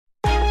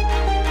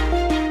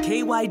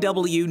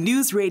KYW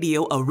News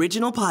Radio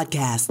original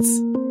podcasts.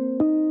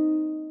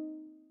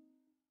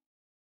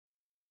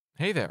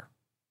 Hey there,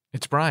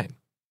 it's Brian.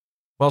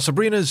 Well,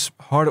 Sabrina's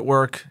hard at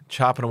work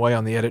chopping away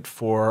on the edit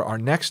for our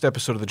next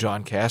episode of the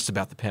John Cast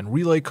about the Penn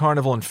Relay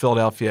Carnival in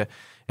Philadelphia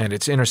and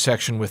its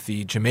intersection with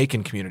the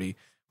Jamaican community.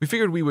 We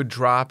figured we would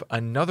drop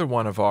another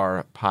one of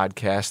our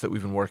podcasts that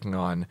we've been working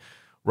on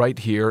right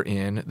here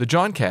in the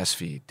John Cast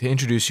feed to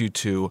introduce you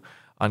to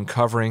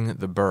Uncovering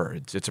the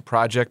Birds. It's a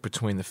project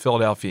between the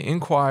Philadelphia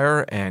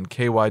Inquirer and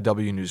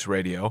KYW News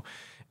Radio.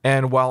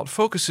 And while it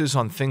focuses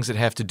on things that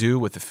have to do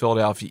with the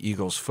Philadelphia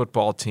Eagles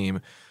football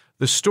team,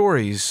 the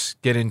stories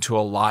get into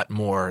a lot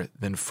more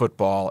than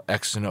football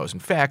X's and O's. In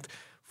fact,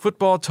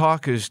 football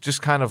talk is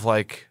just kind of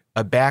like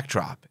a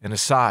backdrop, an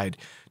aside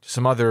to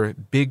some other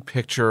big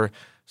picture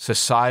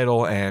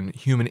societal and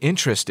human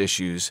interest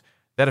issues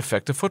that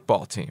affect a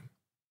football team.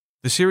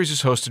 The series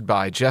is hosted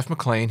by Jeff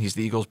McClain. He's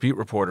the Eagles beat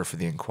reporter for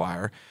the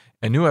Inquirer,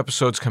 and new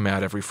episodes come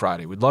out every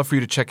Friday. We'd love for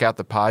you to check out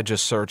the pod.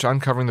 Just search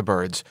Uncovering the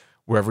Birds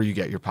wherever you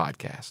get your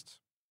podcasts.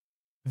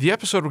 The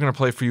episode we're going to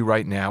play for you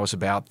right now is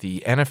about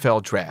the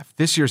NFL Draft.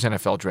 This year's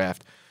NFL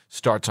Draft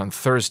starts on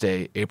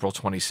Thursday, April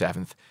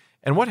 27th.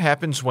 And what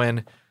happens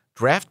when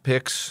draft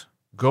picks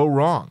go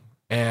wrong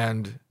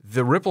and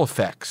the ripple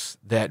effects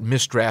that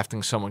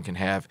misdrafting someone can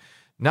have,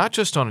 not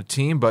just on a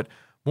team, but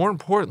more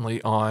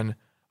importantly on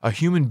a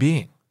human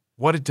being,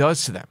 what it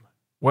does to them,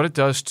 what it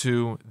does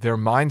to their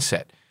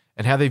mindset,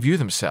 and how they view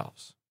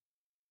themselves.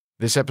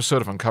 This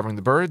episode of Uncovering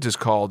the Birds is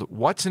called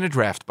What's in a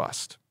Draft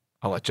Bust?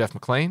 I'll let Jeff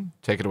McClain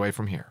take it away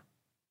from here.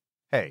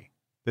 Hey,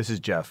 this is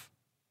Jeff.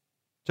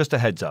 Just a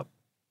heads up.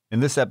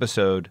 In this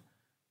episode,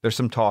 there's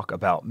some talk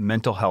about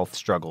mental health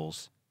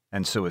struggles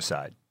and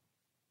suicide.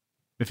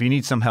 If you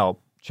need some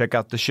help, check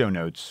out the show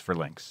notes for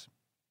links.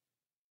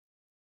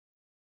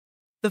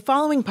 The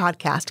following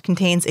podcast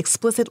contains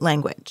explicit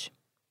language.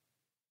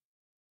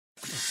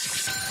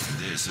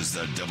 This is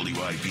the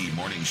WIP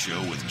Morning Show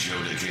with Joe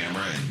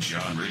DeCamera and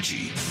John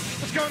Ritchie.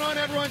 What's going on,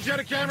 everyone? Joe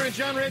DeCamera and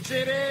John Ritchie.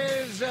 It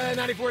is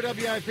 94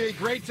 WIP.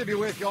 Great to be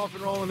with you off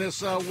and rolling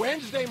this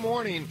Wednesday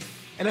morning.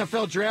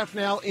 NFL Draft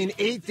now in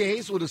 8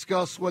 days. We'll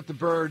discuss what the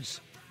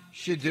Birds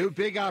should do.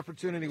 Big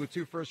opportunity with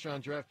 2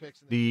 first-round draft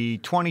picks. The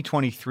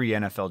 2023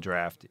 NFL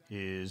Draft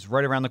is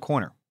right around the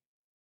corner.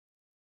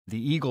 The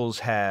Eagles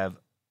have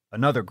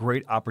another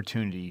great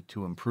opportunity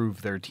to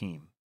improve their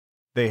team.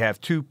 They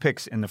have 2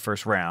 picks in the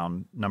first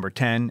round, number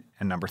 10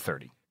 and number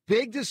 30.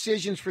 Big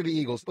decisions for the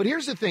Eagles. But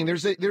here's the thing.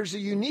 There's a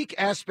unique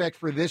aspect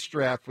for this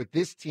draft with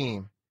this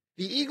team.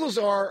 The Eagles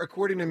are,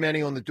 according to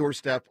many, on the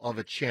doorstep of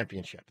a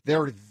championship.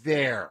 They're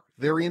there.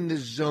 They're in the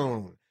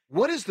zone.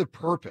 What is the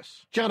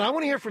purpose? John, I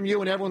want to hear from you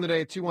and everyone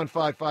today at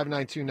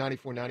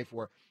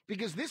 215-592-9494,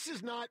 because this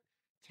is not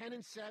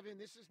 10-7.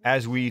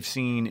 As we've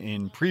seen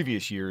in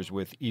previous years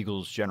with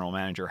Eagles general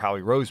manager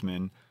Howie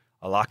Roseman,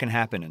 a lot can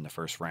happen in the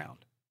first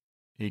round.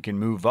 He can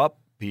move up,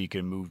 he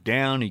can move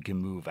down, he can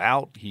move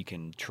out, he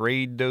can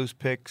trade those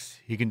picks,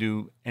 he can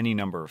do any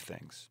number of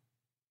things.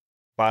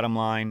 Bottom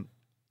line,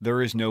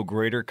 there is no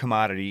greater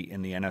commodity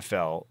in the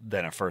NFL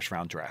than a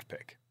first-round draft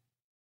pick.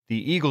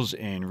 The Eagles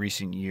in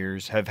recent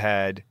years have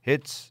had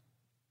hits,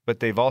 but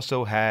they've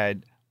also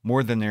had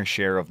more than their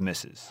share of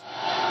misses.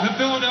 The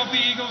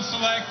Philadelphia Eagles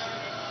select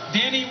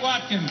Danny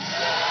Watkins,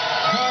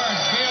 guard,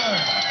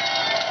 Baylor.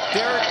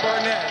 Derek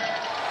Barnett,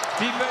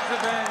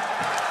 defensive end,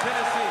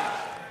 Tennessee.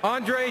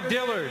 Andre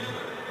Dillard,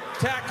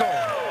 tackle,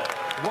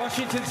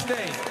 Washington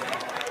State.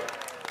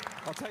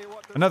 I'll tell you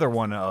what. Another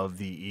one of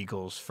the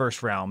Eagles'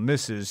 first-round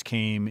misses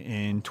came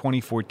in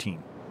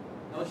 2014.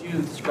 How would you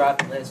describe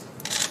the list?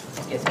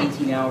 I guess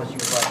 18 hours of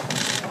your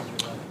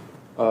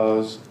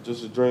life. It's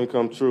just a dream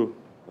come true.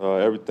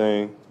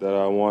 Everything that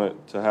I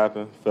wanted to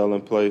happen fell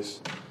in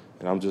place,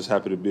 and I'm just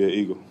happy to be an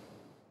Eagle.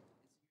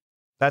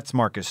 That's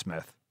Marcus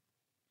Smith.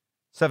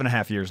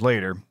 7.5 years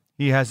later,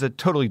 he has a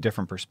totally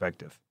different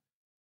perspective.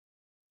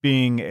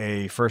 Being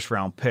a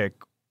first-round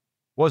pick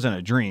wasn't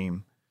a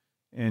dream.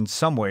 In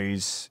some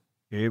ways,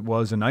 it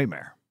was a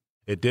nightmare.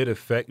 It did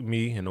affect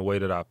me in the way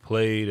that I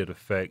played. It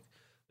affected,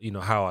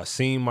 how I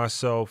seen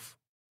myself.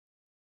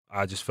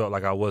 I just felt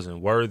like I wasn't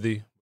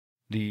worthy.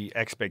 The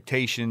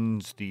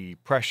expectations, the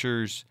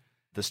pressures,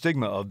 the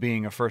stigma of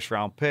being a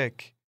first-round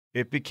pick,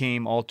 it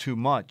became all too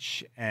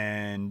much,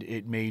 and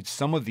it made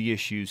some of the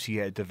issues he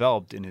had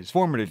developed in his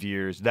formative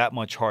years that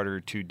much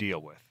harder to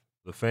deal with.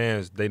 The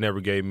fans, they never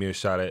gave me a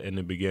shot in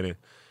the beginning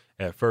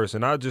at first,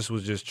 and I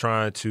was just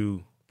trying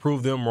to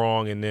prove them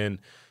wrong and then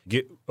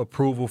get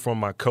approval from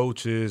my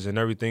coaches and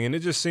everything, and it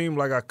just seemed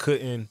like I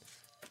couldn't,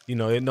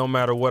 no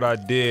matter what I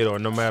did or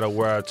no matter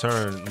where I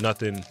turned,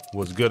 nothing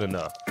was good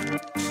enough.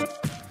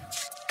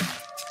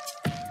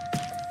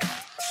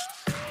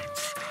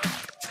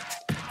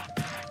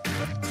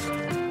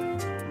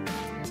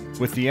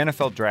 With the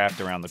NFL Draft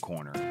around the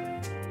corner,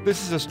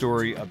 this is a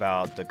story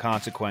about the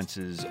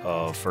consequences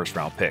of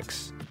first-round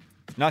picks,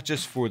 not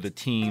just for the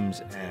teams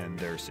and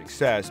their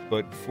success,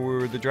 but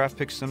for the draft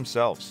picks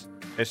themselves.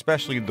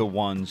 especially the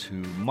ones who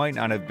might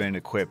not have been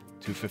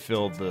equipped to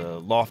fulfill the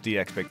lofty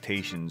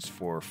expectations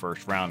for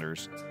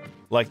first-rounders,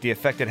 like the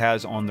effect it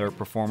has on their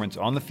performance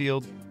on the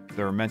field,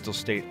 their mental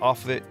state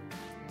off of it,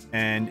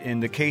 and in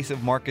the case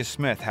of Marcus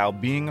Smith, how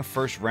being a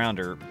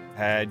first-rounder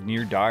had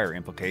near dire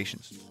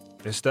implications.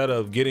 Instead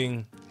of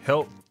getting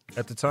help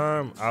at the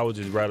time, I would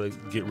just rather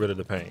get rid of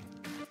the pain.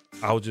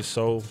 I was just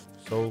so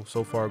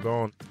far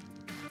gone.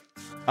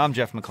 I'm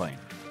Jeff McClain.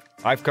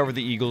 I've covered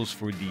the Eagles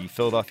for the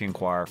Philadelphia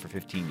Inquirer for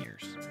 15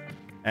 years.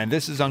 And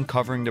this is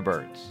Uncovering the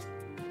Birds,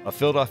 a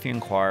Philadelphia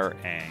Inquirer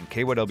and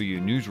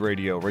KYW News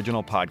Radio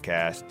original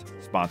podcast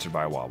sponsored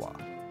by Wawa.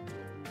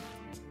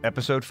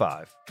 Episode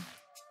 5,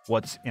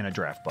 What's in a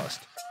Draft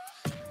Bust?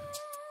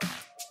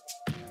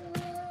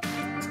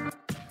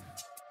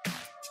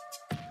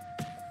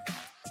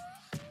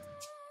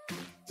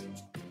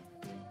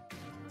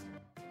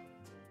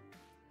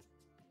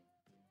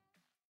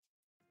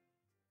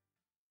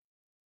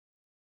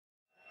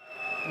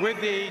 With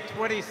the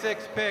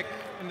 26th pick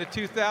in the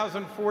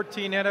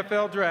 2014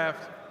 NFL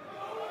Draft,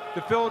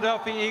 the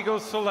Philadelphia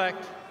Eagles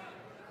select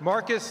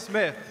Marcus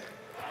Smith,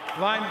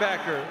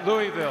 linebacker,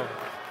 Louisville.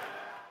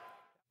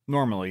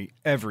 Normally,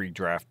 every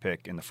draft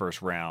pick in the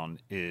first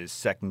round is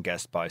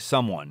second-guessed by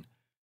someone.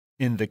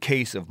 In the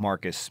case of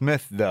Marcus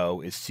Smith,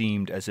 though, it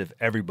seemed as if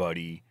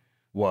everybody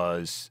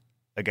was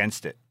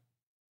against it.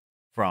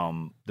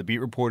 From the beat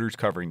reporters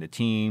covering the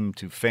team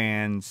to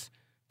fans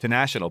to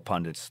national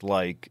pundits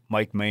like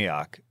Mike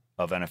Mayock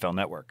of NFL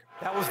Network.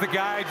 That was the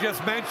guy I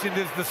just mentioned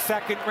as the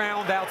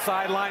second-round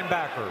outside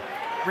linebacker.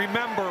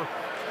 Remember,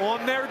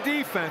 on their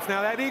defense,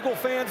 now that Eagle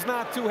fan's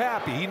not too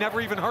happy. He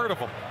never even heard of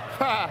him.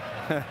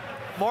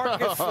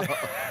 Marcus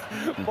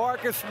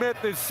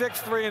Smith is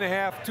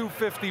 6'3.5",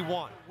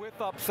 251 with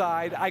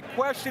upside. I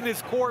question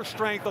his core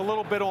strength a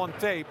little bit on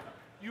tape.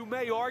 You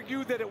may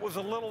argue that it was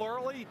a little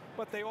early,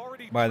 but they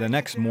already... By the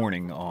next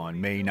morning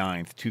on May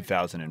 9th,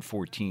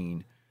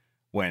 2014,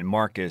 when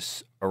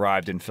Marcus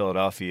arrived in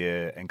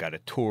Philadelphia and got a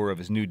tour of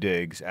his new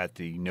digs at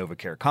the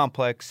NovaCare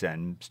complex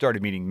and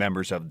started meeting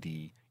members of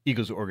the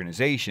Eagles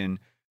organization,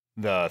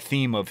 the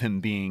theme of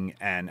him being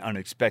an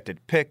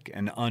unexpected pick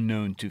and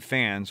unknown to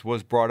fans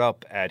was brought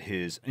up at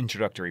his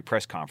introductory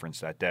press conference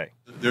that day.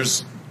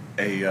 There's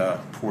a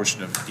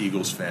portion of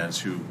Eagles fans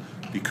who,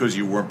 because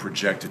you weren't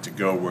projected to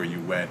go where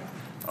you went,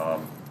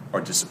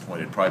 are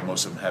disappointed. Probably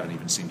most of them haven't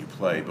even seen you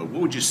play. But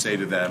what would you say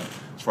to them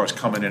as far as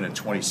coming in at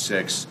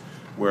 26,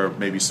 where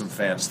maybe some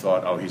fans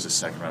thought, oh, he's a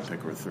second-round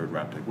pick or a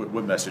third-round pick?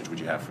 What message would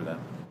you have for them?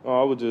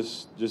 I would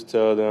just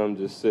tell them,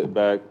 just sit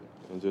back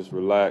and just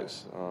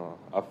relax.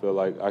 I feel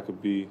like I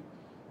could be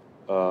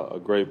a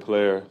great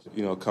player,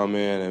 come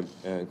in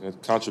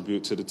and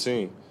contribute to the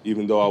team.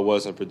 Even though I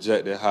wasn't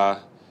projected high,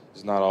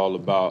 it's not all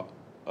about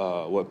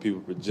what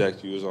people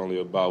project you. It's only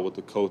about what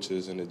the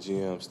coaches and the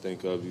GMs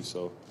think of you.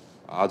 So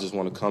I just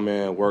want to come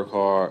in, work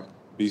hard,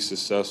 be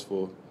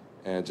successful,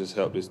 and just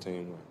help this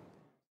team win.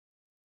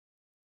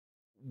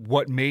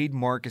 What made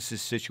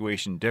Marcus's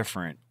situation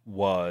different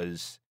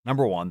was,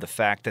 number one, the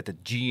fact that the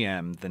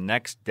GM the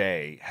next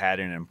day had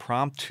an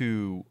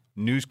impromptu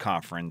news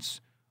conference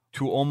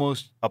to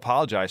almost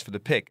apologize for the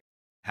pick,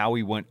 how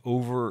he went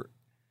over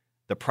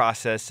the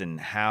process and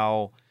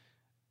how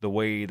the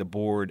way the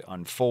board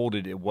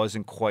unfolded, it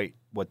wasn't quite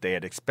what they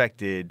had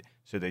expected,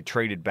 so they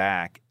traded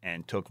back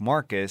and took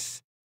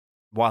Marcus.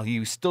 While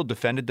he still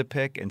defended the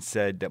pick and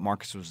said that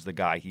Marcus was the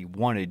guy he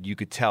wanted, you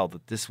could tell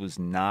that this was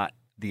not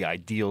the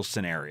ideal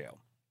scenario.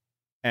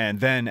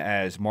 And then,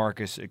 as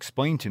Marcus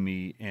explained to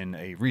me in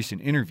a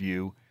recent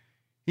interview,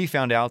 he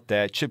found out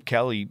that Chip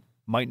Kelly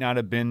might not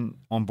have been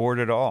on board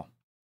at all.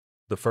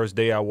 The first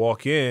day I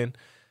walk in,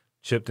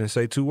 Chip didn't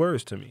say two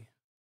words to me.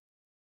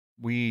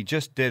 We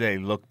just did a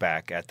look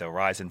back at the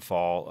rise and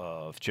fall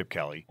of Chip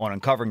Kelly on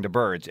Uncovering the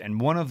Birds,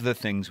 and one of the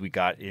things we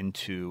got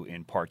into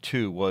in part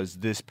 2 was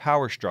this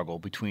power struggle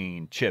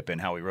between Chip and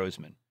Howie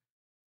Roseman.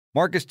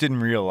 Marcus didn't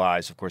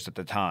realize, of course, at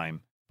the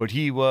time, but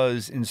he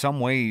was in some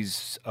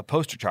ways a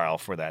poster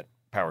child for that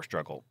power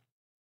struggle.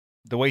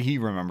 The way he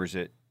remembers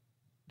it,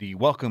 the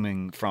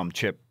welcoming from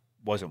Chip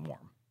wasn't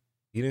warm.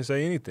 He didn't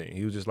say anything.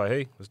 He was just like,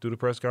 hey, let's do the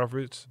press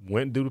conference.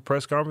 Went and do the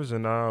press conference,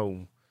 and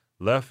I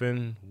left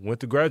and went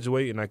to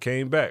graduate, and I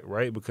came back,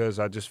 right? Because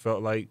I just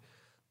felt like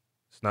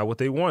it's not what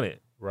they wanted,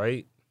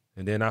 right?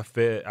 And then I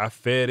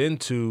fed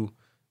into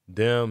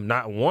them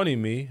not wanting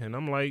me, and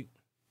I'm like,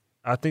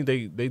 I think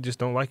they just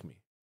don't like me.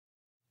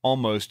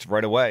 Almost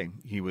right away,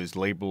 he was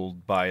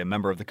labeled by a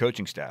member of the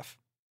coaching staff.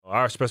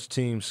 Our special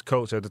teams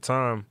coach at the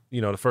time,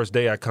 the first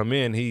day I come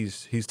in,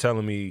 he's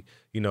telling me,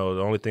 the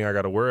only thing I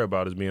got to worry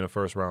about is being a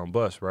first-round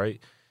bust,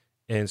 right?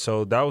 And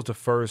so that was the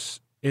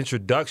first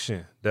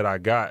introduction that I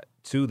got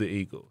to the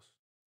Eagles.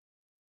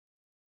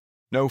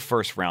 No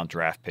first-round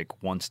draft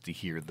pick wants to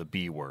hear the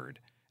B word,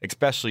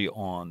 especially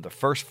on the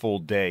first full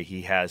day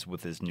he has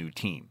with his new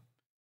team.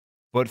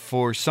 But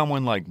for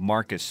someone like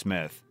Marcus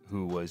Smith,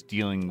 who was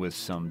dealing with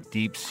some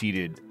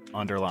deep-seated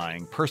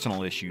underlying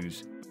personal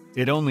issues,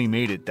 it only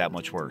made it that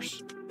much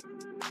worse.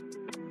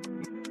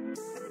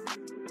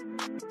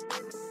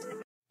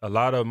 A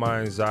lot of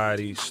my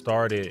anxiety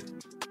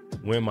started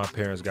when my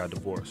parents got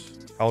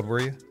divorced. How old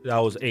were you? I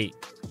was 8.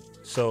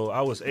 So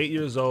I was 8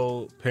 years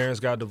old, parents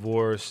got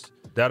divorced.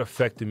 That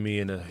affected me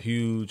in a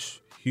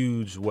huge,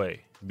 huge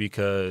way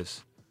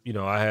because,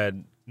 I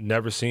had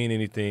never seen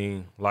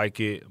anything like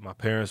it. My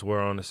parents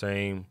were on the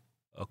same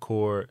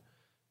accord.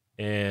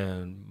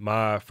 And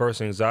my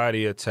first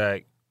anxiety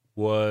attack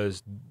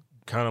was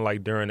kind of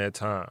like during that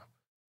time.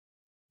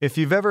 If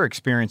you've ever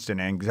experienced an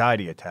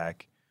anxiety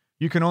attack,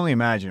 you can only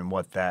imagine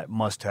what that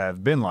must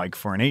have been like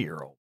for an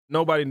 8-year-old.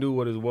 Nobody knew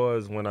what it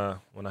was when I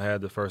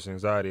had the first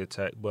anxiety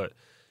attack, but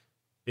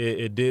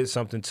it did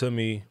something to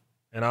me.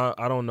 And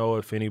I don't know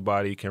if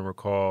anybody can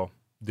recall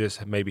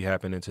this maybe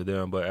happening to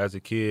them, but as a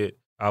kid,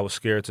 I was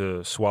scared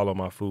to swallow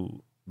my food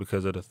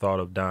because of the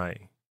thought of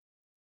dying.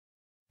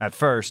 At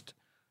first,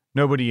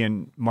 nobody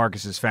in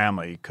Marcus's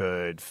family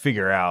could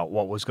figure out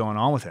what was going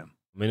on with him.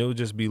 I mean, it would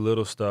just be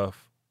little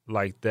stuff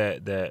like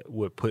that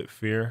would put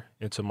fear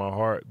into my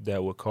heart,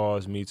 that would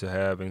cause me to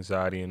have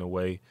anxiety in a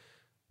way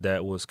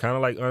that was kind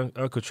of like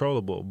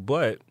uncontrollable.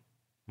 But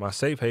my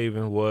safe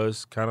haven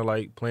was kind of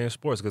like playing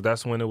sports because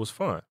that's when it was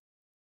fun.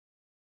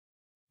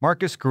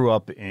 Marcus grew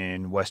up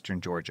in western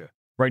Georgia,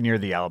 right near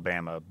the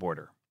Alabama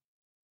border.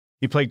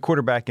 He played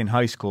quarterback in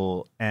high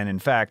school, and in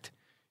fact,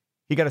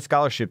 he got a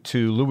scholarship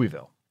to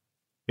Louisville.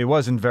 It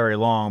wasn't very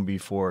long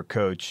before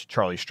Coach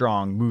Charlie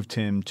Strong moved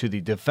him to the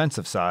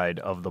defensive side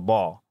of the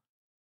ball.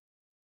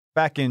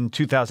 Back in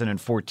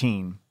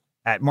 2014,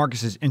 at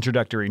Marcus's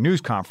introductory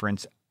news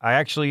conference, I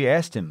actually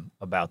asked him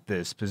about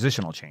this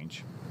positional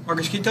change.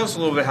 Marcus, can you tell us a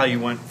little bit how you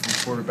went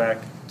from quarterback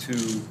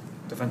to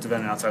defensive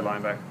end and outside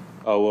linebacker?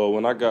 Well,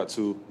 when I got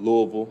to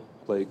Louisville,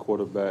 played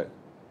quarterback,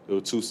 there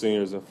were 2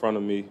 seniors in front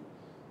of me.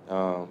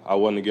 I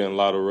wasn't getting a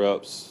lot of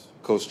reps.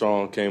 Coach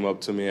Strong came up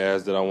to me and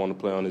asked that I want to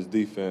play on his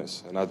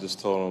defense, and I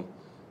just told him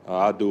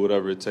I'll do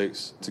whatever it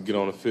takes to get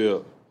on the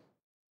field.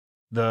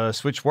 The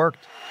switch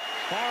worked.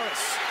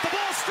 Morris, the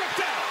ball stripped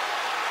out.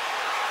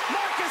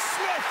 Marcus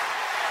Smith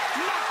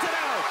knocked it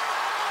out,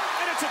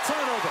 and it's a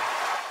turnover.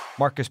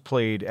 Marcus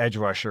played edge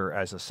rusher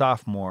as a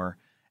sophomore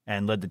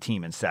and led the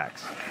team in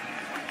sacks.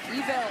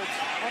 Eveld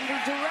under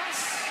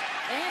duress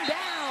and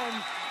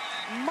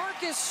down.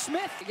 Marcus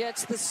Smith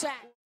gets the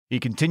sack. He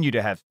continued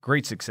to have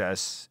great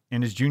success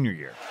in his junior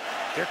year.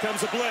 Here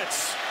comes a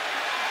blitz.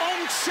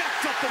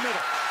 Unchecked up the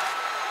middle.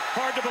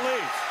 Hard to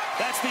believe.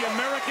 That's the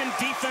American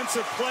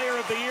Defensive Player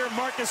of the Year,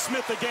 Marcus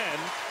Smith again.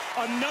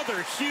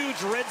 Another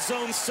huge red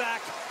zone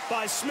sack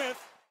by Smith.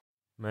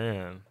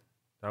 Man,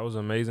 that was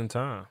an amazing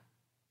time.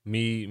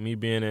 Me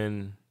being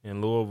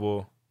in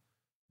Louisville,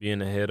 being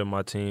the head of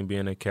my team,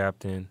 being a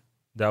captain,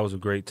 that was a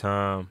great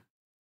time.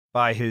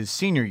 By his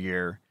senior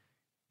year,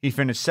 he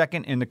finished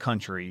second in the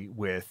country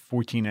with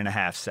 14 and a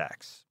half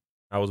sacks.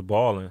 I was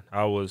balling.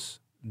 I was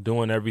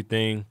doing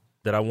everything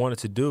that I wanted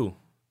to do,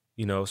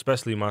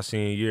 especially my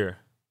senior year.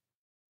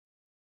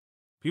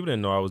 People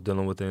didn't know I was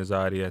dealing with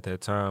anxiety at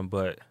that time,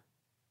 but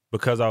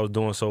because I was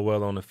doing so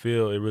well on the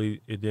field,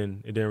 it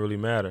didn't really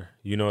matter.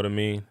 You know what I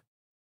mean?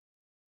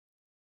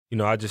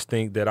 I just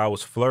think that I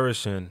was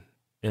flourishing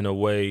in a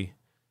way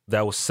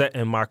that was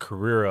setting my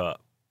career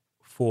up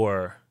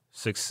for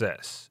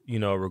success,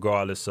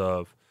 regardless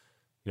of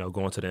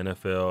going to the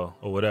NFL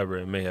or whatever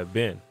it may have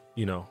been.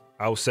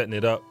 I was setting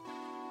it up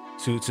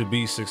to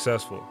be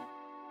successful.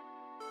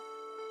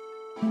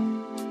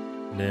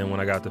 And then when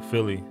I got to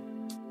Philly,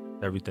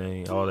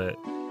 everything, all that,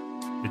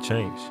 it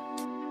changed.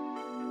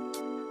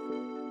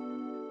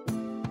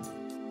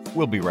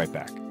 We'll be right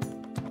back.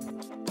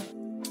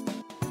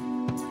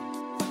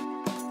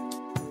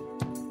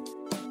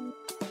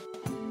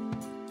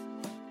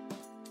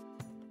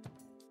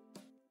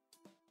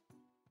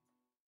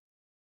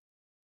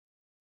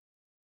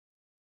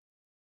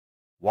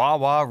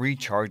 Wawa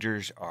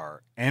Rechargers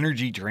are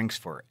energy drinks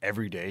for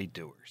everyday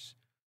doers.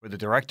 We're the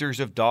directors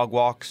of dog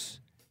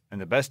walks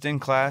and the best in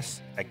class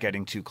at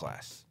getting to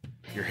class.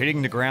 You're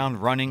hitting the ground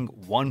running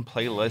one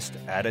playlist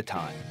at a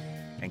time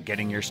and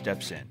getting your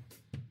steps in.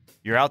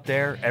 You're out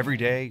there every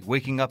day,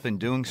 waking up and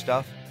doing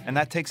stuff, and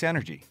that takes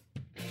energy.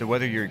 So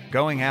whether you're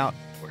going out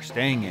or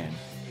staying in,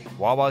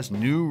 Wawa's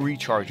new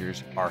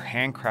Rechargers are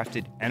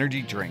handcrafted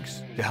energy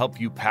drinks to help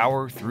you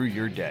power through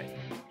your day.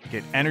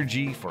 Get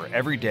energy for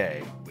every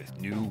day with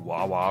new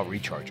Wawa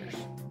Rechargers.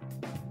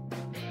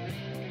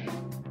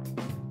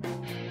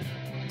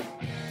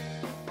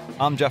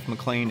 I'm Jeff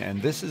McLean,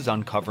 and this is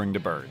Uncovering the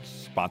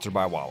Birds, sponsored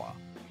by Wawa.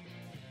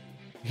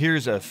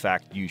 Here's a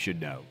fact you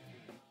should know.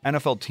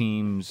 NFL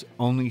teams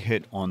only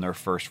hit on their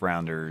first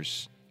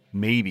rounders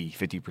maybe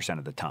 50%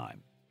 of the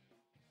time.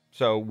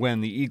 So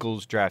when the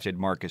Eagles drafted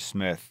Marcus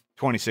Smith,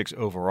 26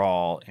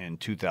 overall in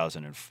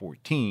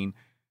 2014,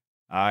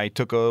 I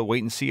took a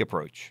wait-and-see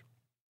approach.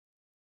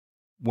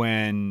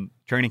 When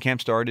training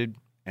camp started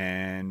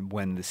and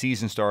when the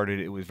season started,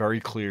 it was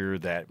very clear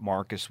that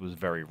Marcus was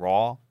very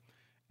raw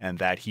and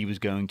that he was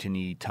going to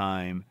need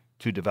time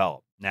to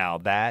develop. Now,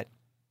 that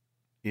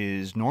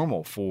is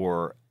normal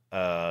for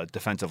a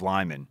defensive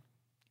lineman,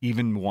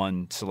 even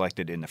one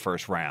selected in the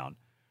first round.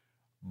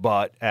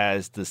 But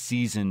as the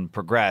season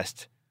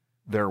progressed,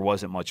 there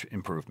wasn't much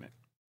improvement.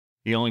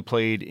 He only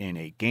played in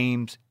 8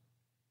 games,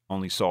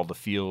 only saw the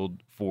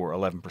field for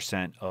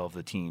 11% of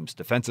the team's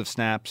defensive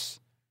snaps.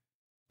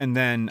 And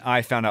then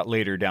I found out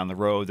later down the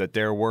road that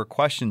there were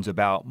questions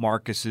about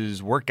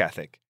Marcus's work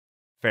ethic,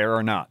 fair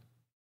or not.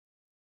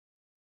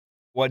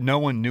 What no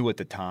one knew at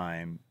the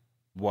time,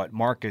 what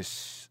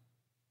Marcus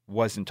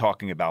wasn't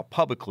talking about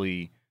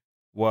publicly,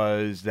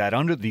 was that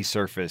under the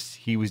surface,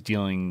 he was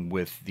dealing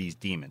with these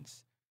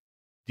demons.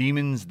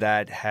 Demons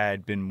that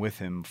had been with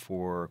him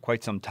for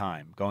quite some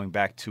time, going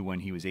back to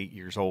when he was 8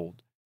 years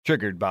old,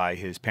 triggered by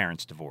his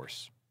parents'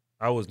 divorce.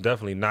 I was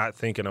definitely not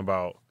thinking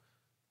about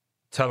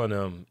telling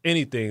them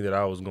anything that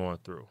I was going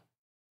through.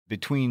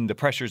 Between the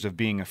pressures of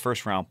being a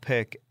first-round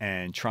pick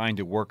and trying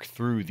to work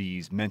through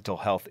these mental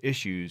health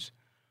issues,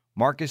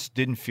 Marcus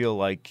didn't feel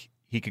like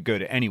he could go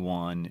to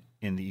anyone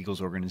in the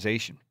Eagles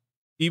organization.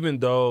 Even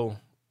though,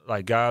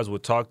 like, guys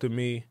would talk to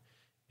me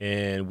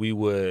and we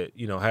would,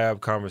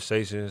 have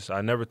conversations,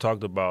 I never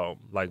talked about,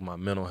 like, my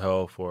mental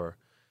health, or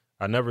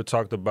I never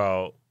talked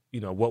about,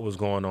 what was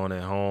going on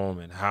at home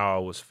and how I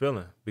was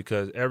feeling,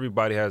 because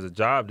everybody has a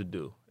job to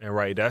do. And,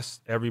 right,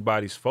 that's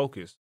everybody's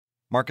focus.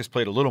 Marcus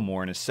played a little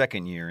more in his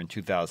second year in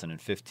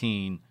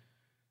 2015,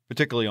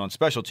 particularly on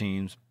special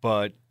teams,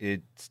 but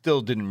it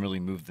still didn't really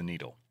move the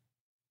needle.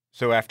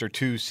 So after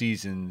 2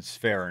 seasons,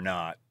 fair or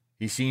not,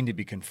 he seemed to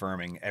be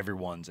confirming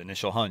everyone's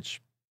initial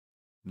hunch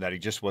that he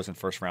just wasn't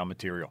first-round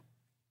material.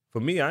 For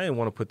me, I didn't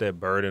want to put that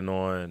burden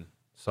on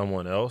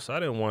someone else. I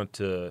didn't want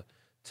to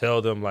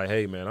tell them, like,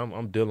 hey, man,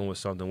 I'm dealing with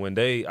something, when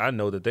I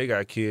know that they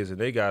got kids and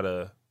they got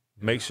to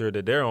make sure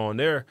that they're on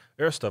their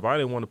stuff. I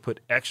didn't want to put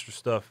extra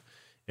stuff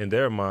in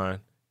their mind.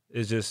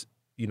 It's just,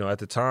 at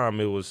the time,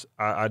 it was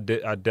I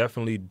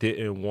definitely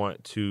didn't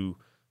want to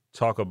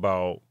talk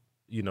about,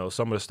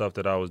 some of the stuff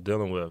that I was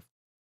dealing with.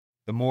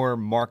 The more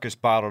Marcus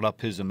bottled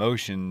up his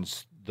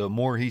emotions, the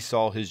more he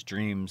saw his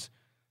dreams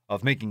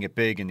of making it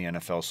big in the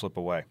NFL slip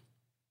away.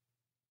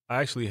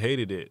 I actually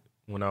hated it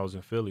when I was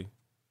in Philly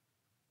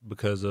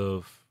because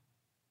of,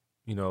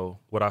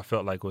 what I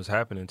felt like was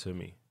happening to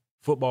me.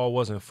 Football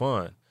wasn't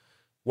fun.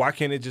 Why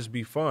can't it just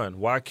be fun?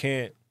 Why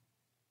can't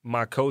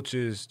my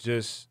coaches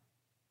just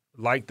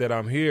like that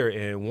I'm here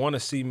and want to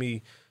see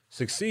me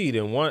succeed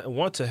and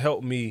want to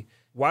help me?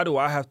 Why do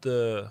I have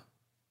to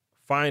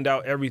find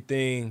out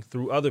everything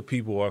through other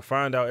people or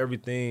find out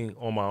everything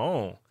on my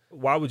own?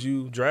 Why would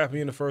you draft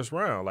me in the first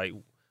round? Like,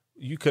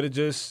 you could have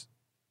just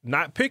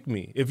not picked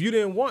me. If you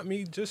didn't want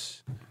me,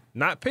 just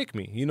not pick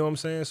me. You know what I'm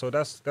saying? So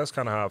that's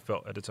kind of how I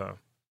felt at the time.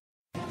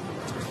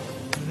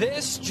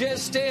 This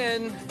just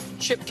in,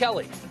 Chip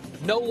Kelly,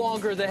 no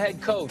longer the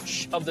head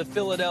coach of the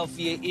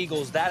Philadelphia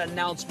Eagles. That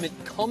announcement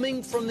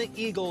coming from the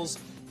Eagles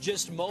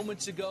just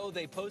moments ago.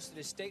 They posted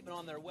a statement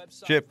on their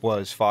website. Chip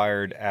was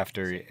fired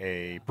after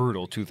a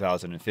brutal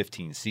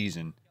 2015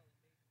 season,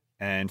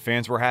 and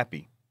fans were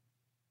happy.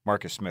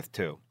 Marcus Smith,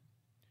 too.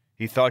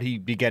 He thought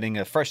he'd be getting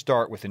a fresh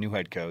start with a new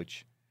head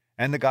coach,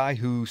 and the guy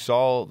who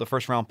saw the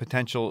first-round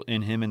potential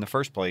in him in the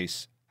first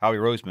place, Howie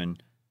Roseman,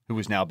 who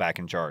was now back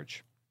in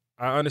charge.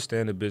 I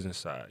understand the business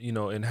side,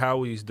 and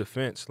Howie's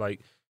defense,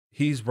 like,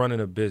 he's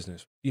running a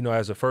business.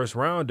 As a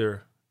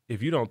first-rounder,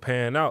 if you don't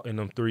pan out in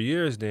them 3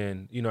 years,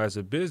 then, as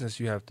a business,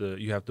 you have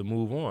to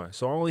move on.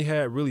 So I only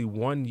had really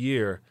 1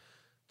 year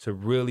to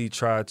really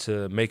try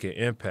to make an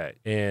impact.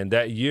 And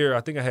that year,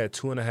 I think I had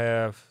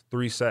 2.5,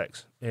 3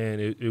 sacks, and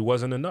it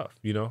wasn't enough,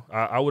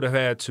 I would have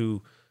had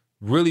to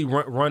really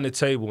run the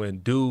table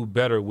and do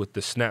better with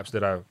the snaps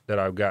that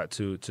I've got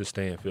to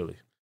stay in Philly.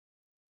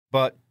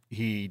 But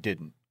he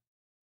didn't.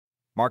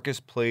 Marcus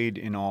played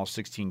in all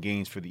 16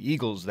 games for the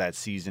Eagles that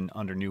season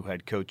under new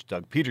head coach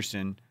Doug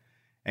Peterson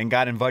and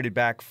got invited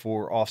back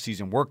for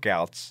off-season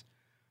workouts,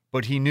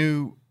 but he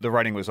knew the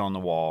writing was on the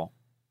wall,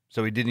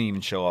 so he didn't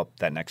even show up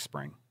that next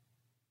spring.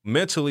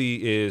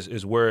 Mentally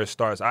is where it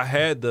starts. I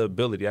had the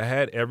ability. I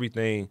had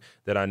everything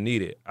that I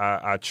needed.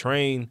 I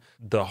trained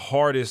the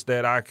hardest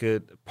that I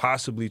could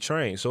possibly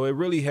train. So it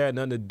really had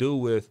nothing to do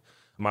with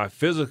my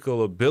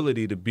physical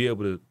ability to be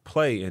able to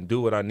play and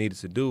do what I needed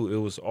to do. It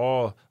was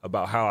all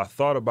about how I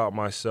thought about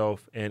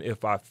myself and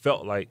if I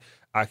felt like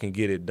I can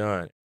get it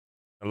done.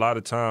 A lot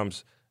of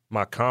times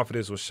my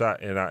confidence was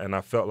shot and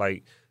I felt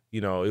like,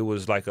 it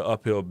was like an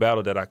uphill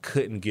battle that I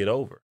couldn't get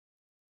over.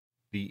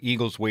 The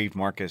Eagles waived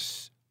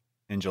Marcus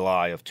in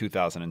July of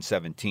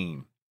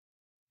 2017.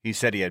 He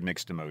said he had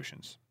mixed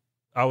emotions.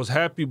 I was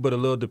happy but a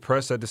little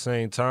depressed at the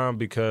same time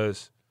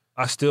because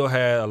I still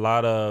had a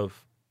lot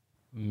of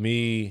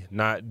me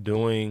not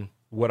doing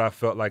what I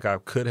felt like I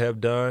could have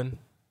done,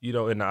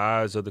 in the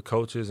eyes of the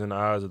coaches and the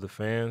eyes of the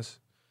fans.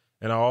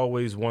 And I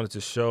always wanted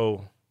to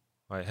show,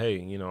 like,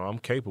 hey, I'm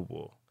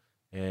capable.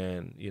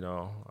 And,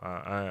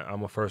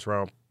 I'm a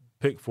first-round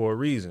pick for a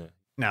reason.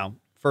 Now,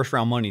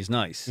 first-round money's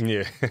nice.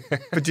 Yeah.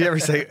 But do you ever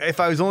say, if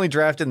I was only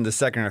drafted in the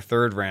second or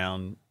third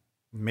round,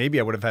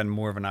 maybe I would have had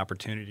more of an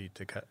opportunity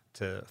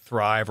to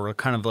thrive or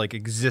kind of like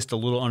exist a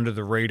little under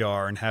the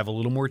radar and have a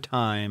little more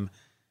time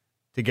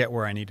to get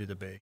where I needed to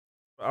be?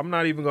 I'm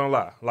not even going to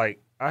lie.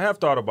 Like, I have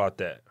thought about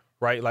that,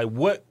 right? Like,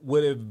 what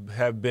would it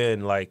have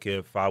been like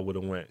if I would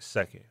have went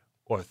second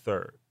or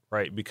third,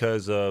 right?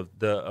 Because of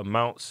the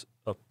amounts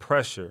of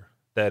pressure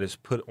that is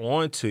put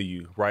onto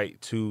you, right,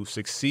 to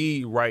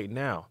succeed right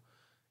now.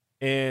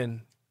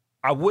 And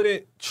I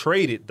wouldn't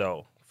trade it,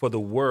 though, for the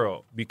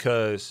world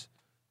because,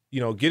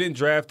 getting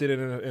drafted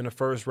in the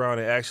first round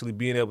and actually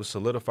being able to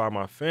solidify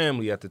my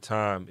family at the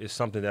time is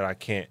something that I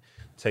can't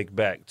take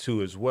back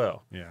too as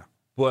well. Yeah.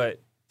 But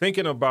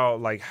thinking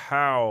about like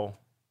how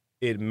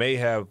it may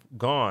have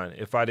gone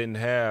if I didn't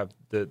have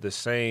the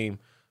same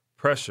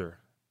pressure,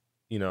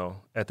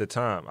 at the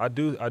time. I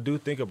do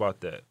think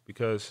about that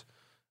because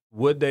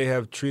would they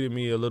have treated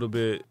me a little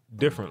bit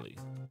differently?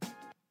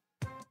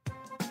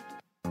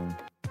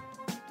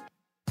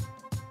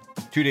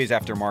 2 days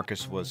after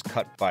Marcus was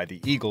cut by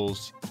the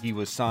Eagles, he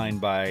was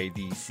signed by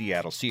the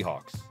Seattle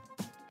Seahawks.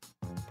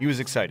 He was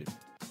excited.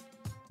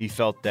 He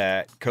felt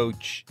that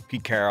Coach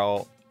Pete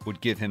Carroll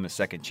would give him a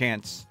second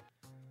chance,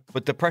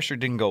 but the pressure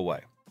didn't go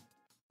away.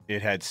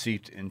 It had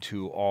seeped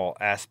into all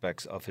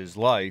aspects of his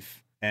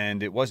life,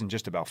 and it wasn't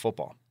just about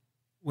football.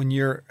 When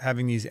you're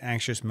having these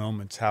anxious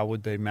moments, how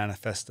would they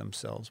manifest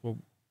themselves? Well,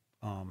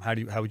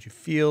 how would you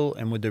feel,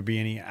 and would there be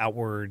any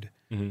outward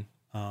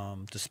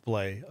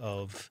display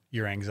of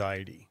your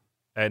anxiety?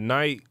 At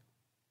night,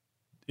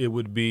 it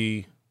would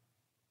be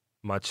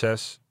my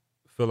chest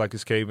feel like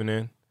it's caving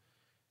in.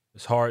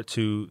 It's hard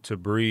to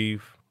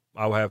breathe.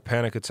 I would have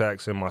panic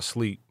attacks in my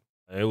sleep.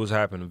 It was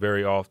happening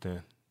very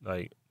often.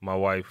 Like my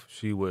wife,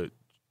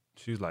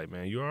 she's like,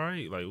 "Man, you all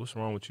right? Like, what's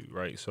wrong with you?"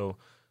 Right? So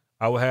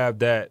I would have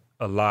that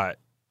a lot.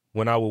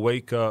 When I would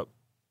wake up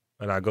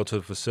and I go to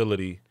the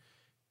facility,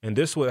 and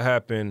this would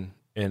happen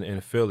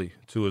in Philly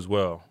too as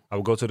well. I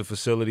would go to the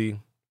facility.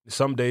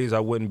 Some days I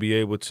wouldn't be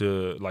able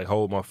to like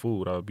hold my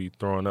food. I would be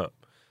throwing up.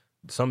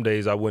 Some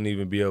days I wouldn't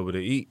even be able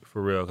to eat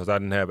for real because I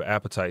didn't have an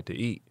appetite to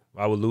eat.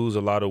 I would lose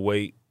a lot of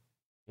weight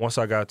once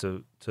I got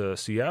to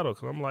Seattle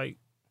because I'm like,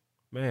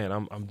 man,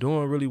 I'm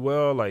doing really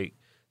well. Like,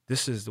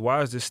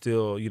 why is this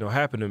still,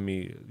 happening to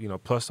me?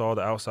 Plus all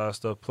the outside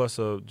stuff, plus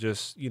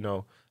just,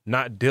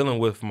 not dealing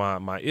with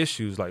my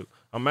issues. Like,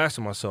 I'm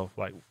asking myself,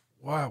 like,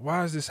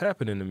 why is this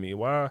happening to me?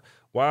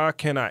 Why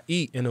can't I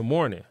eat in the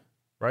morning,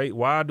 right?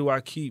 Why do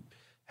I keep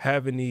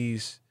having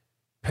these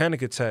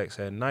panic attacks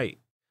at night?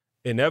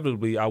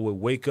 Inevitably, I would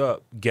wake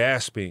up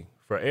gasping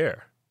for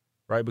air,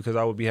 right? Because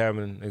I would be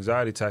having an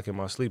anxiety attack in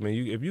my sleep. And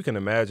if you can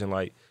imagine,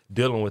 like,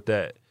 dealing with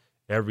that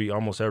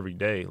almost every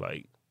day,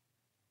 like,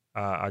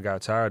 I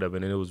got tired of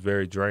it, and it was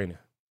very draining.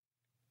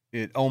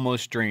 It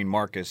almost drained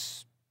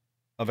Marcus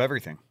of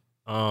everything.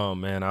 Oh,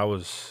 man, I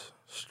was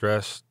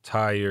stressed,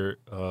 tired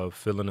of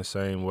feeling the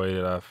same way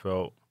that I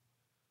felt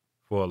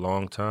for a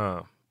long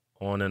time,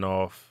 on and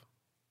off,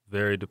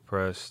 very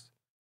depressed.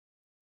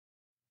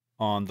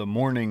 On the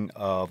morning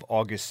of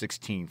August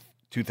 16th,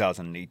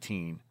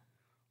 2018,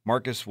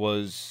 Marcus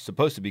was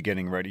supposed to be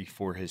getting ready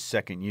for his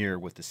second year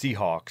with the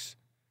Seahawks,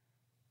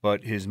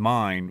 but his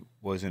mind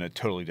was in a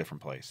totally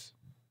different place.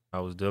 I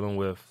was dealing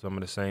with some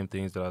of the same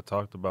things that I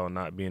talked about,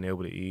 not being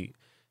able to eat,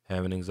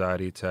 having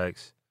anxiety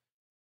attacks.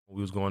 We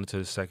was going into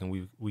the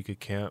second week of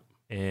camp,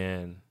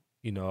 and,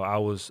 I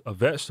was a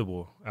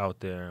vegetable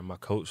out there, and my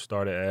coach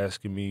started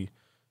asking me,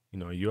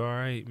 you all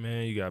right,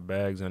 man? You got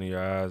bags under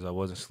your eyes. I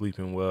wasn't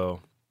sleeping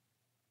well.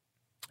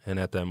 And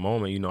at that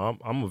moment,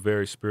 I'm a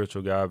very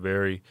spiritual guy,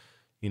 very,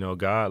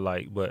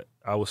 God-like, but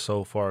I was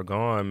so far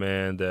gone,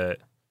 man, that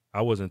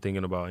I wasn't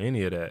thinking about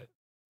any of that.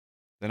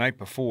 The night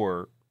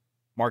before,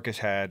 Marcus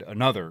had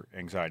another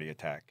anxiety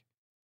attack.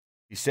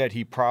 He said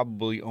he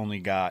probably only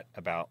got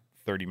about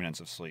 30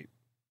 minutes of sleep.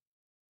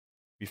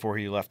 Before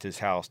he left his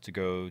house to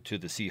go to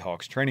the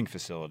Seahawks training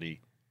facility,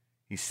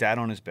 he sat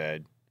on his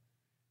bed,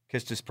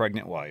 kissed his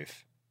pregnant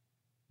wife,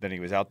 then he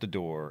was out the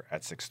door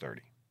at 6:30.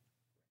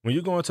 When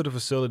you go into the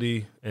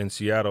facility in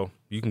Seattle,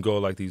 you can go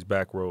like these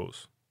back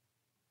roads.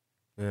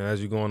 And as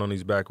you're going on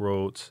these back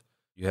roads,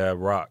 you have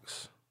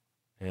rocks.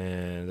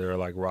 And there are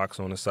like rocks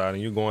on the side,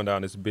 and you're going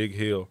down this big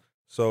hill.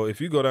 So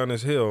if you go down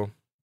this hill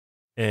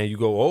and you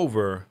go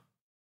over,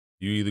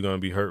 you're either going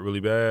to be hurt really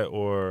bad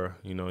or,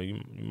 you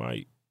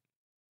might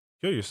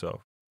kill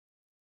yourself.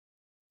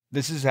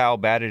 This is how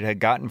bad it had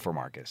gotten for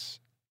Marcus.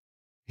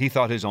 He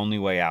thought his only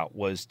way out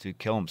was to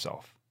kill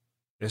himself.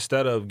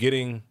 Instead of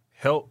getting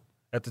help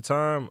at the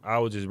time, I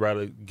would just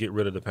rather get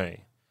rid of the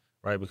pain,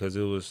 right? Because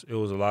it was a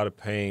lot of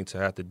pain to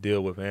have to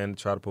deal with and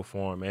try to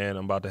perform, and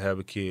I'm about to have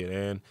a kid,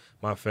 and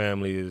my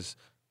family is,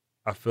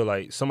 I feel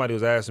like somebody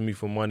was asking me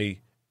for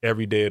money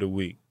every day of the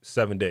week,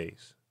 7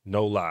 days,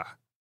 no lie.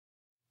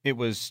 It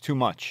was too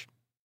much.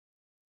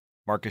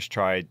 Marcus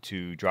tried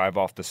to drive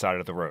off the side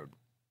of the road.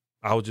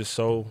 I was just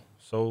so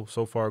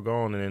far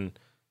gone, and then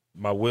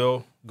my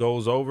wheel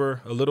goes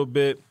over a little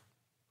bit.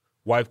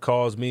 Wife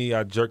calls me.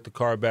 I jerk the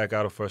car back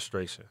out of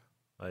frustration,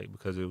 like,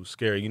 because it was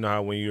scary. You know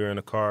how when you're in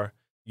a car,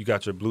 you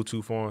got your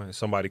Bluetooth on, and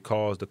somebody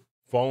calls, the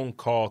phone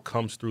call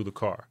comes through the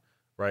car,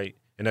 right?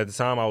 And at the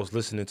time, I was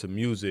listening to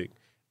music,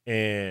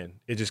 and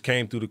it just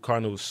came through the car,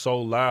 and it was so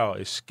loud,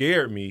 it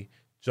scared me,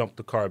 jumped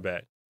the car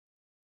back.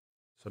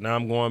 So now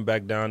I'm going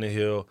back down the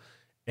hill,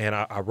 and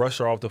I rush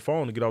her off the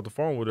phone to get off the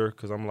phone with her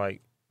because I'm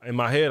like, in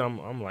my head,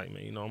 I'm like,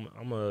 man,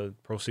 I'm going to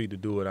proceed to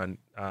do what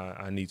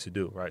I need to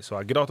do, right? So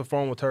I get off the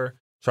phone with her,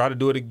 try to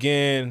do it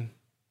again.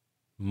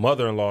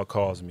 Mother-in-law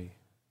calls me,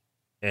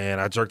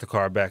 and I jerk the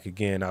car back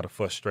again out of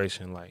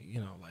frustration, like,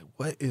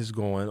 what is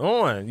going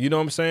on? You know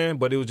what I'm saying?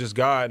 But it was just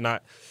God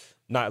not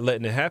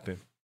letting it happen.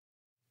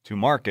 To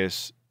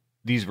Marcus,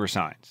 these were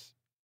signs.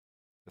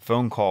 The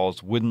phone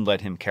calls wouldn't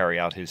let him carry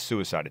out his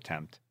suicide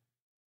attempt.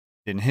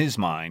 In his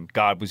mind,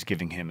 God was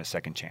giving him a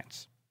second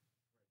chance.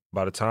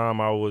 By the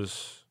time I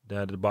was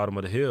down at the bottom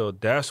of the hill,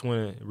 that's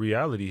when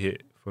reality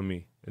hit for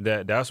me.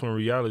 That's when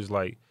reality is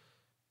like,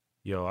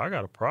 yo, I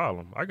got a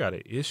problem. I got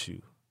an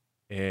issue.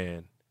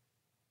 And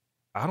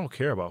I don't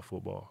care about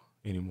football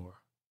anymore.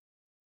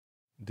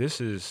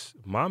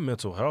 My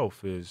mental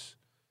health is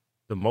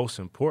the most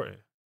important.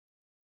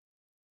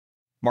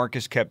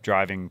 Marcus kept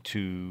driving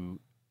to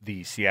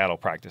the Seattle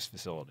practice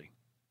facility.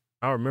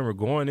 I remember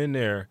going in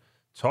there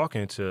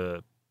talking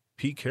to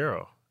Pete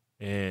Carroll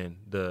and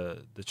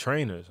the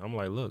trainers. I'm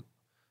like, look,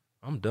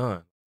 I'm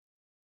done.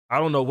 I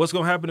don't know what's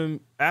going to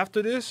happen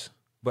after this,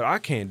 but I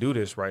can't do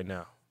this right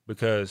now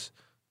because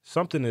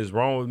something is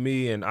wrong with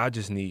me and I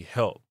just need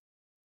help.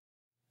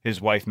 His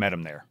wife met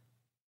him there.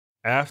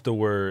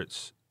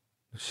 Afterwards,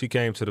 she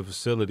came to the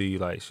facility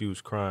like she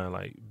was crying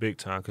like big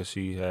time because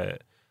she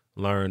had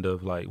learned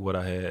of like what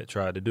I had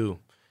tried to do.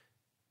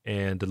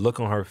 And the look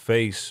on her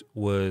face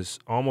was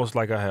almost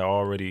like I had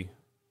already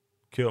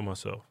killed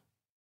myself.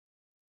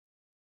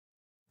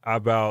 I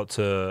vowed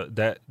to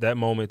that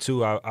moment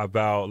too. I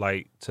vowed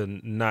like to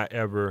not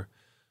ever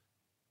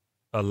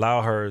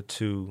allow her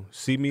to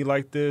see me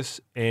like this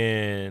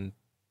and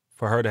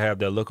for her to have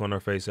that look on her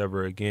face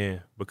ever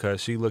again, because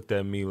she looked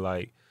at me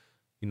like,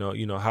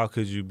 how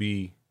could you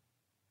be,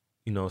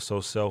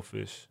 so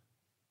selfish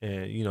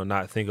and,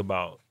 not think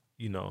about,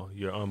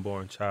 your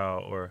unborn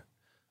child or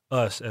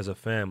us as a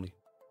family.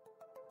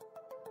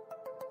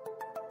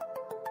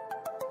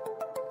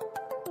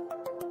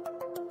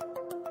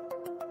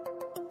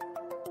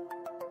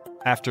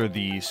 After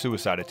the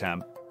suicide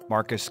attempt,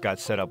 Marcus got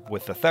set up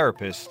with a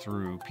therapist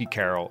through Pete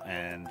Carroll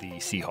and the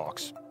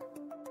Seahawks.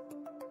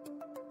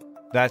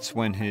 That's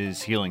when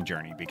his healing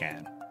journey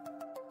began.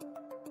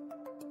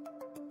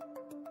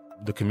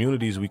 The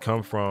communities we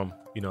come from,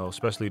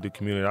 especially the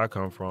community I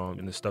come from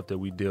and the stuff that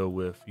we deal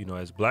with,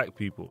 as Black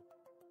people,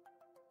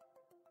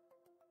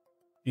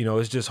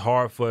 it's just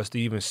hard for us to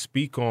even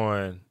speak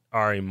on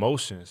our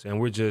emotions, and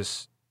we're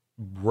just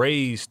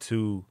raised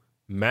to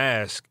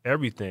mask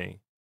everything.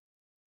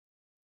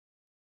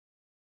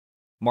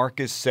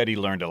 Marcus said he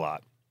learned a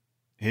lot.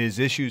 His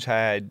issues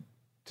had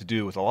to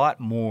do with a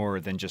lot more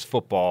than just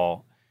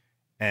football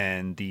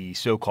and the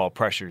so-called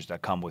pressures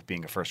that come with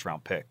being a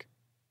first-round pick.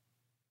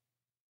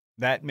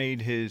 That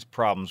made his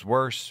problems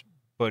worse,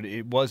 but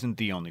it wasn't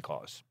the only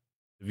cause.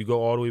 If you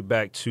go all the way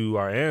back to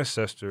our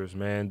ancestors,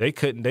 man, they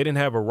didn't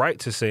have a right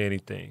to say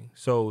anything.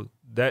 So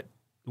that,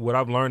 what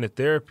I've learned in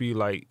therapy,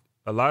 like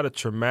a lot of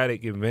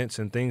traumatic events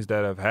and things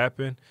that have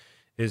happened,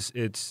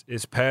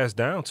 it's passed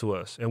down to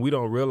us, and we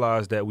don't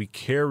realize that we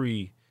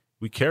carry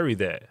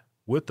that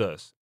with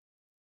us.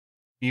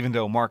 Even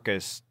though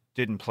Marcus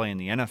didn't play in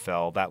the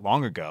NFL that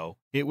long ago,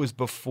 it was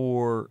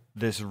before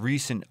this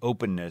recent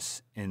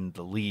openness in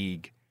the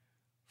league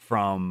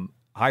from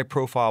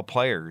high-profile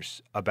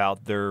players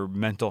about their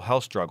mental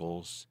health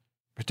struggles,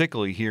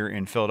 particularly here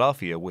in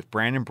Philadelphia with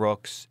Brandon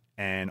Brooks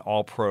and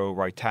All-Pro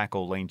right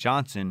tackle Lane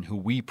Johnson, who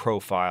we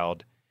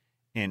profiled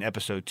in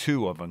episode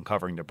 2 of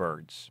Uncovering the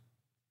Birds.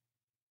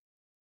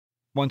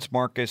 Once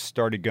Marcus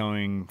started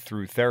going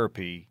through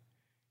therapy,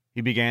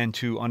 he began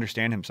to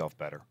understand himself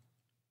better.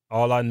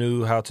 All I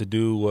knew how to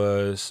do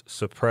was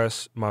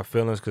suppress my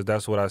feelings because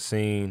that's what I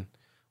seen,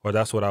 or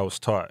that's what I was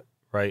taught,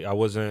 right? I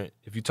wasn't,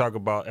 if you talk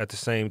about at the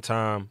same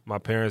time, my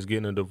parents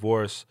getting a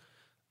divorce,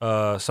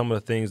 some of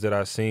the things that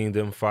I seen,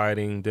 them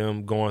fighting,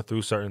 them going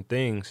through certain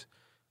things,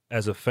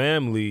 as a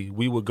family,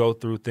 we would go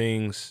through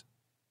things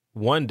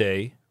one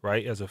day,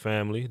 right, as a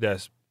family,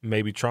 that's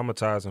maybe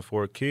traumatizing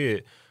for a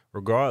kid,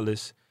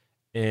 regardless,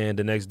 and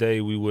the next day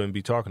we wouldn't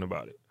be talking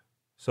about it.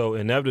 So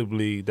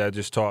inevitably, that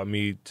just taught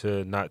me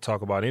to not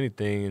talk about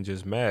anything and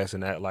just mask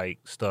and act like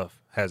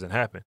stuff hasn't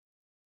happened.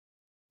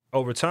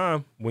 Over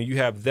time, when you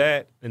have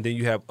that and then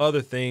you have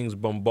other things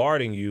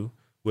bombarding you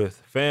with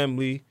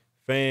family,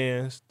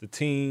 fans, the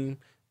team,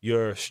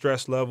 your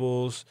stress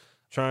levels,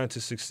 trying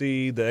to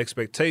succeed, the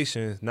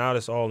expectations, now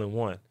that's all in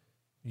one.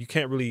 You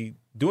can't really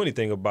do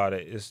anything about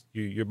it.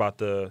 You're about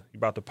to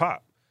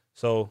pop.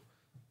 So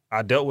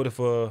I dealt with it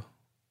for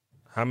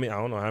I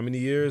don't know how many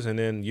years, and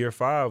then year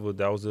 5,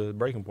 that was the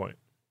breaking point.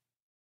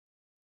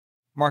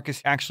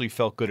 Marcus actually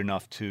felt good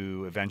enough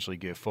to eventually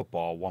give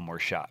football one more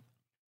shot.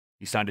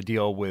 He signed a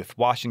deal with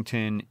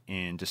Washington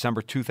in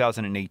December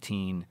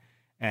 2018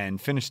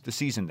 and finished the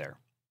season there.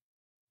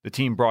 The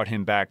team brought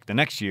him back the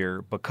next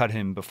year, but cut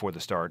him before the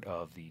start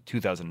of the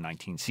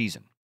 2019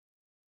 season.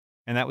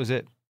 And that was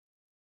it.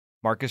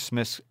 Marcus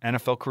Smith's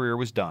NFL career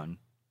was done,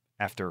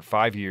 after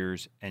 5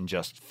 years and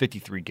just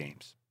 53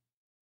 games.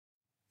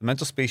 The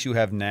mental space you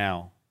have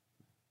now,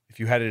 if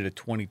you had it at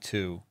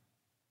 22,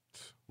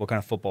 what kind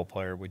of football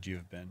player would you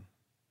have been?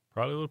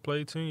 Probably would have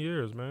played 10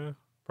 years, man.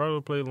 Probably would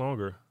have played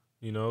longer,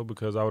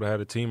 because I would have had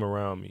a team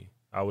around me.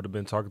 I would have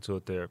been talking to a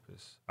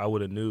therapist. I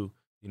would have knew,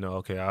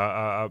 okay,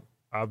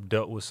 I've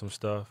dealt with some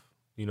stuff,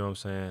 you know what I'm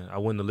saying? I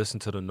wouldn't have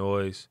listened to the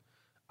noise.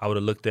 I would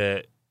have looked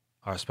at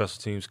our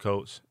special teams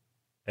coach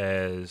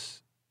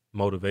as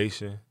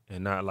motivation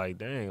and not like,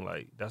 dang,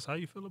 like, that's how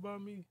you feel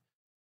about me?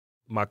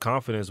 My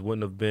confidence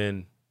wouldn't have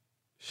been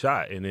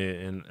shot in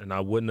it, and I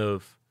wouldn't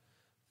have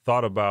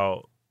thought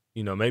about,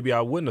 maybe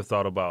I wouldn't have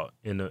thought about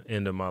in the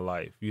end of my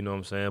life, you know what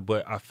I'm saying?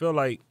 But I feel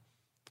like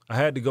I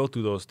had to go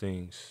through those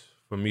things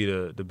for me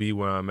to be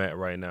where I'm at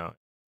right now.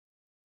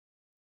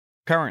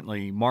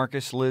 Currently,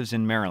 Marcus lives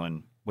in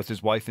Maryland with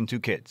his wife and 2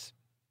 kids.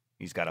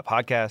 He's got a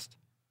podcast,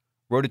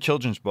 wrote a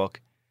children's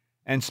book,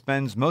 and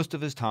spends most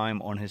of his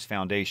time on his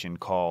foundation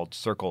called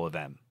Circle of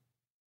M.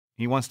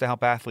 He wants to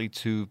help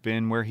athletes who've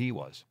been where he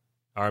was.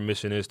 Our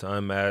mission is to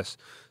unmask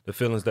the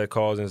feelings that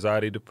cause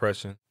anxiety,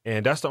 depression,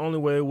 and that's the only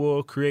way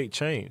we'll create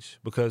change,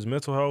 because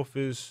mental health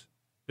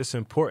it's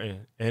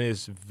important, and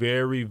it's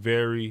very,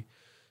 very,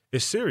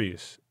 it's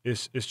serious.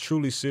 It's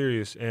truly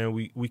serious, and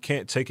we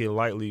can't take it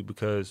lightly,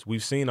 because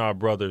we've seen our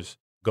brothers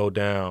go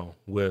down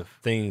with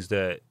things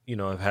that,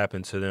 have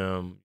happened to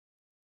them.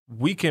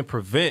 We can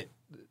prevent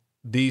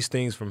these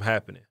things from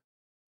happening.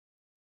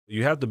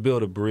 You have to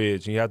build a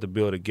bridge, and you have to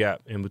build a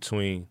gap in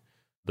between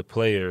the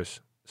players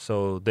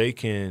so they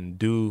can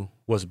do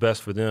what's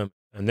best for them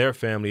and their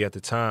family at the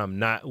time,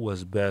 not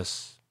what's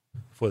best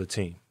for the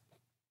team.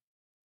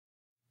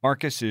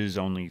 Marcus is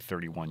only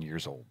 31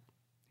 years old.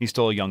 He's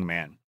still a young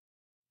man,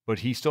 but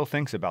he still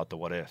thinks about the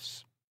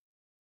what-ifs.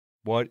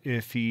 What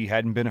if he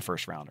hadn't been a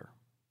first-rounder?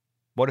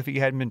 What if he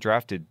hadn't been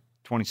drafted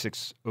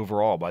 26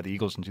 overall by the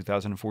Eagles in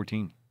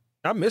 2014?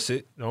 I miss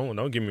it.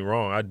 Don't get me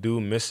wrong. I do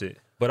miss it.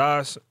 But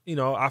I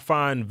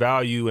find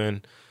value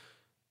in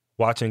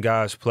watching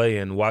guys play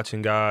and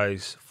watching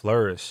guys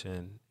flourish.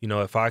 And,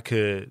 if I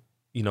could,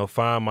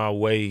 find my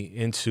way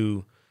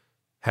into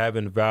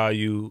having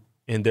value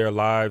in their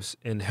lives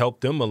and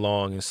help them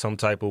along in some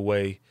type of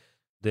way,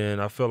 then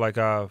I feel like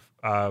I've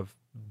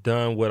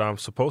done what I'm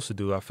supposed to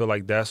do. I feel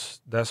like that's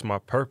my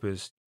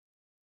purpose.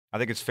 I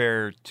think it's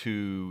fair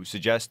to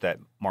suggest that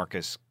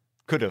Marcus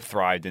could have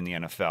thrived in the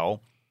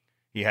NFL.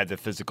 He had the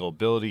physical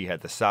ability, he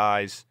had the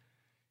size,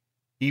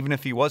 even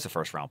if he was a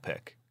first-round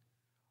pick.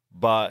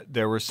 But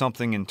there was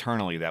something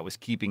internally that was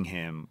keeping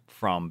him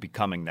from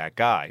becoming that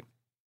guy.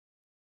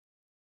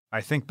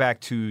 I think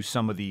back to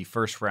some of the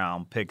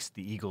first-round picks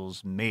the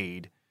Eagles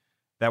made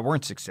that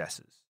weren't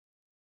successes.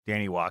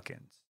 Danny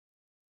Watkins,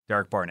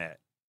 Derek Barnett,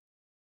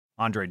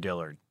 Andre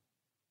Dillard,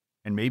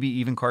 and maybe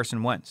even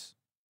Carson Wentz.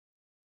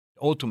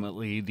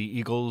 Ultimately, the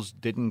Eagles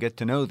didn't get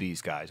to know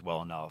these guys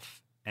well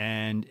enough.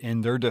 And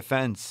in their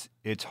defense,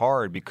 it's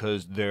hard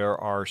because there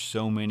are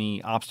so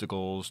many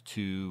obstacles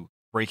to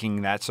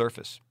breaking that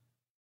surface.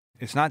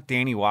 It's not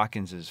Danny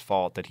Watkins'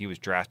 fault that he was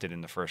drafted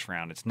in the first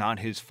round. It's not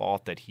his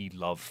fault that he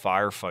loved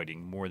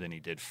firefighting more than he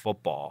did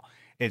football.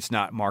 It's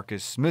not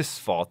Marcus Smith's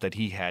fault that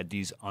he had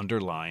these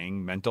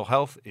underlying mental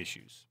health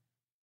issues.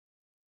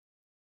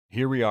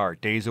 Here we are,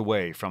 days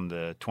away from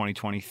the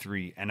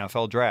 2023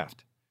 NFL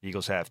Draft. The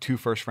Eagles have 2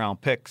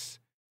 first-round picks,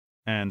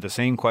 and the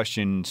same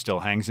question still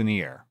hangs in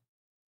the air.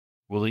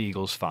 Will the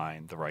Eagles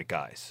find the right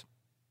guys?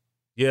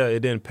 Yeah,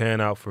 it didn't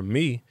pan out for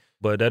me,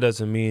 but that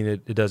doesn't mean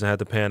it doesn't have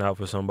to pan out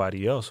for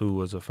somebody else who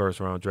was a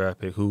first-round draft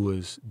pick who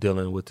was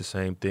dealing with the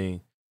same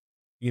thing.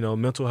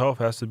 Mental health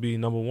has to be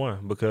number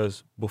one,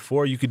 because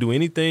before you could do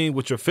anything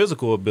with your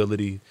physical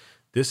ability,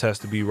 this has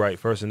to be right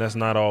first, and that's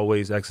not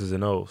always X's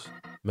and O's.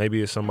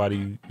 Maybe it's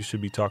somebody you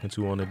should be talking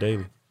to on a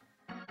daily.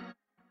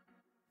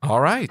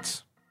 All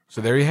right. So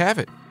there you have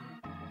it.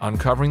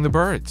 Uncovering the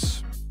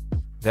Birds.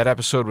 That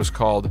episode was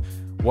called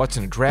What's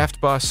in a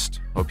Draft Bust?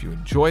 Hope you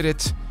enjoyed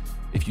it.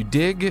 If you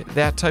dig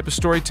that type of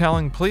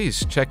storytelling,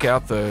 please check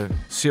out the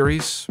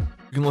series.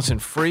 You can listen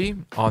free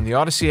on the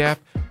Odyssey app,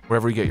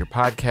 wherever you get your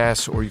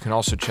podcasts, or you can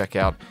also check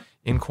out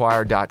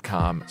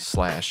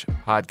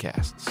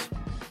inquire.com/podcasts.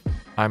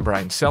 I'm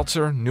Brian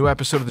Seltzer. New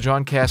episode of the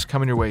John Cast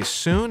coming your way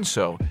soon,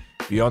 so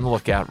be on the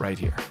lookout right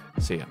here.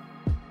 See ya.